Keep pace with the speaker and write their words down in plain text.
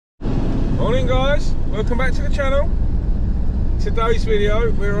Morning guys, welcome back to the channel. Today's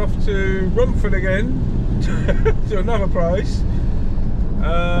video we're off to Romford again to another place.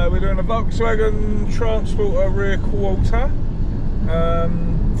 We're doing a Volkswagen Transporter rear quarter.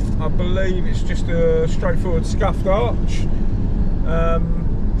 I believe it's just a straightforward scuffed arch.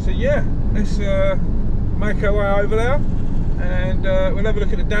 So yeah, let's make our way over there and we'll have a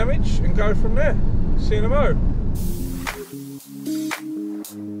look at the damage and go from there. See you in a mo.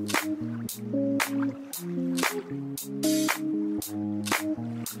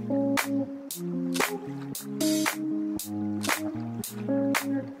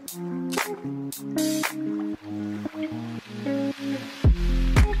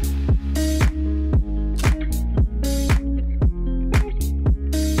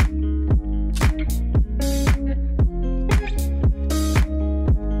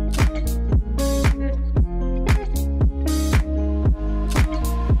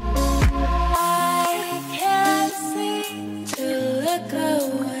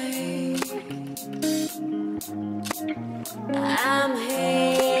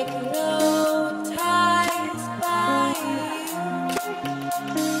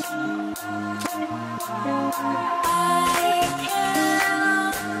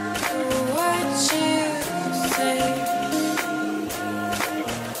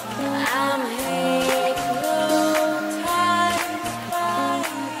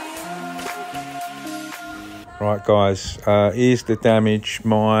 Right guys, here's the damage.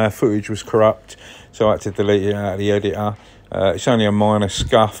 My footage was corrupt, so I had to delete it out of the editor. It's only a minor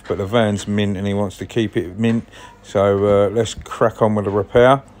scuff, but the van's mint and he wants to keep it mint. So let's crack on with the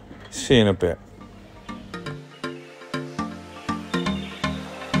repair. See you in a bit.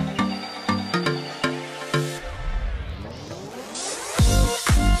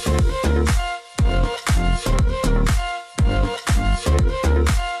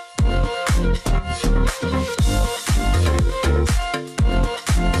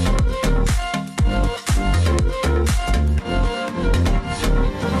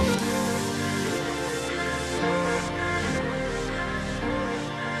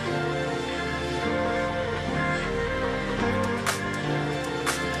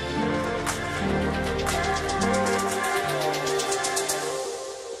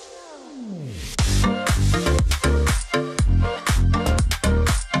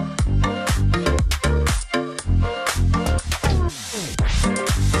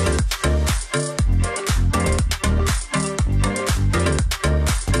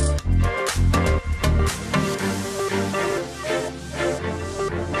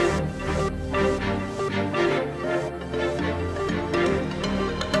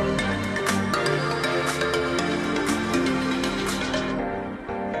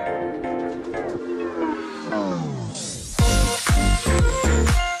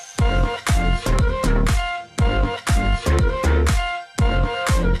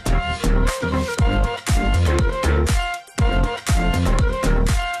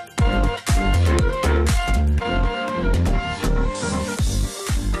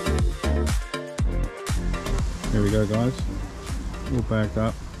 Here we go guys, all bagged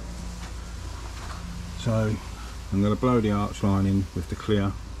up. So I'm going to blow the arch line in with the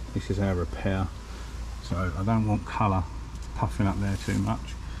clear. This is our repair, so I don't want colour puffing up there too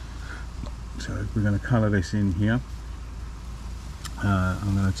much. So we're going to colour this in here.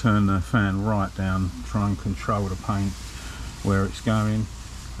 I'm going to turn the fan right down, try and control the paint where it's going.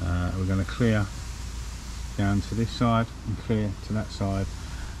 We're going to clear down to this side and clear to that side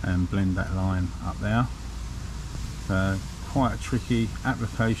and blend that line up there. Quite a tricky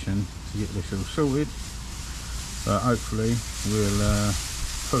application to get this all sorted, but hopefully we'll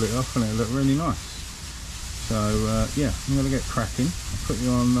pull it off and it'll look really nice. So yeah, I'm going to get cracking. I'll put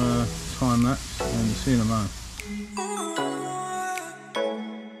you on time lapse and see you in a moment.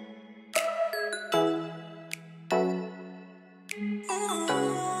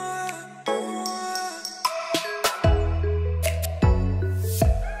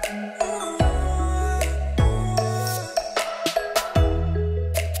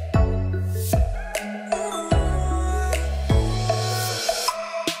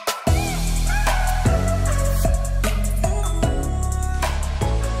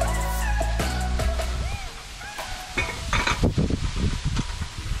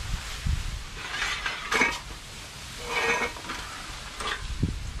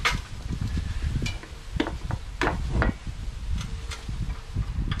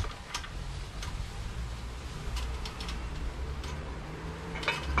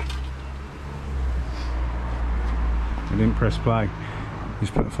 I didn't press play,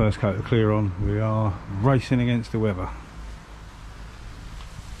 just put the first coat of clear on. We are racing against the weather.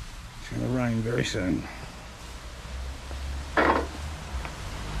 It's going to rain very soon.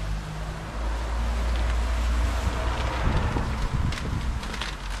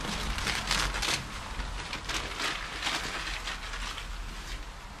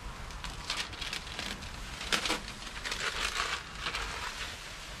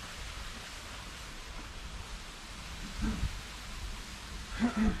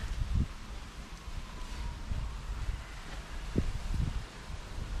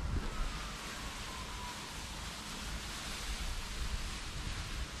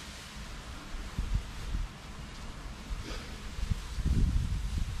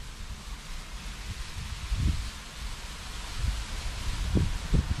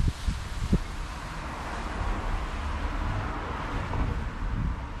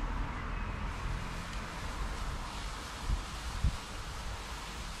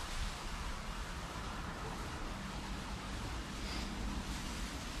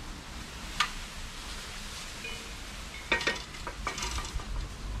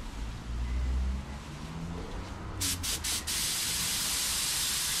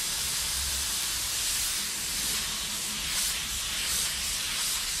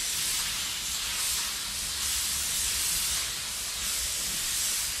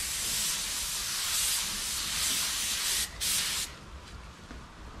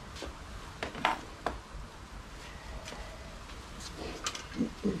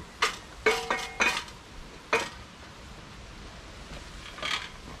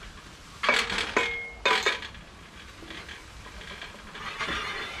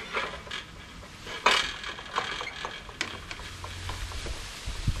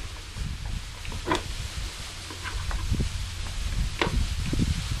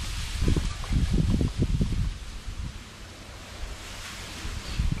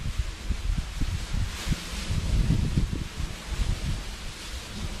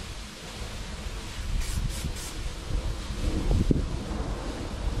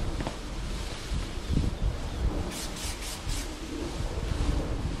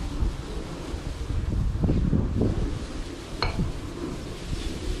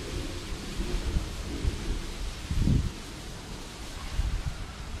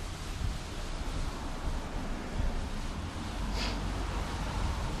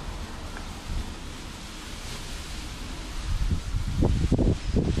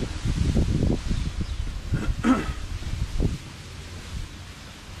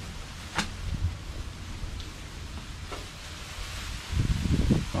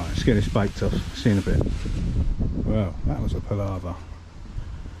 Let's get this baked off, see in a bit. Well, that was a palaver.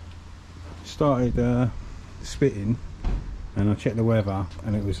 Started spitting and I checked the weather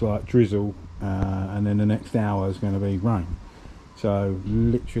and it was like drizzle and then the next hour is going to be rain. So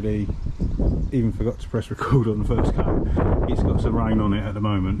literally even forgot to press record on the first coat. It's got some rain on it at the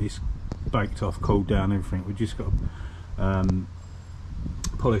moment. It's baked off, cooled down, everything. We've just got to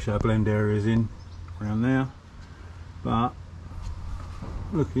polish our blend areas in around there, but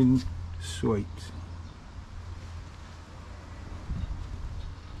looking sweet.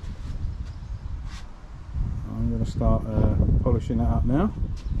 I'm going to start polishing that up now.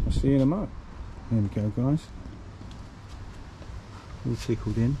 I'll see you in a moment. There we go, guys. All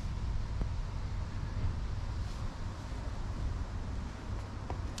tickled in.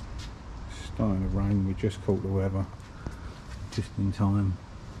 Starting to rain. We just caught the weather just in time.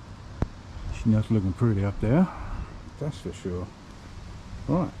 She knows looking pretty up there, that's for sure.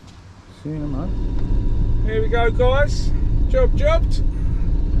 Right, see you in a moment. Here we go, guys. Jobbed.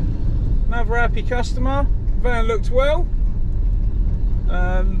 Another happy customer. Van looked well.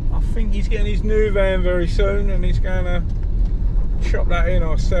 I think he's getting his new van very soon and he's going to chop that in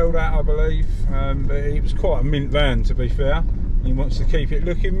or sell that, I believe. But it was quite a mint van, to be fair. He wants to keep it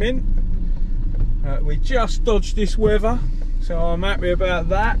looking mint. We just dodged this weather, so I'm happy about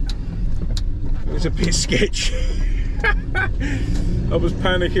that. It was a bit sketchy. I was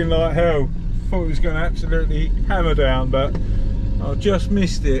panicking like hell. Thought it was going to absolutely hammer down, but I just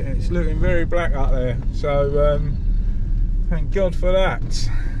missed it. It's looking very black up there, so thank God for that.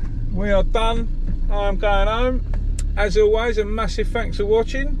 We are done. I'm going home. As always, a massive thanks for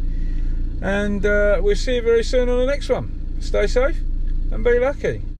watching, and we'll see you very soon on the next one. Stay safe and be lucky.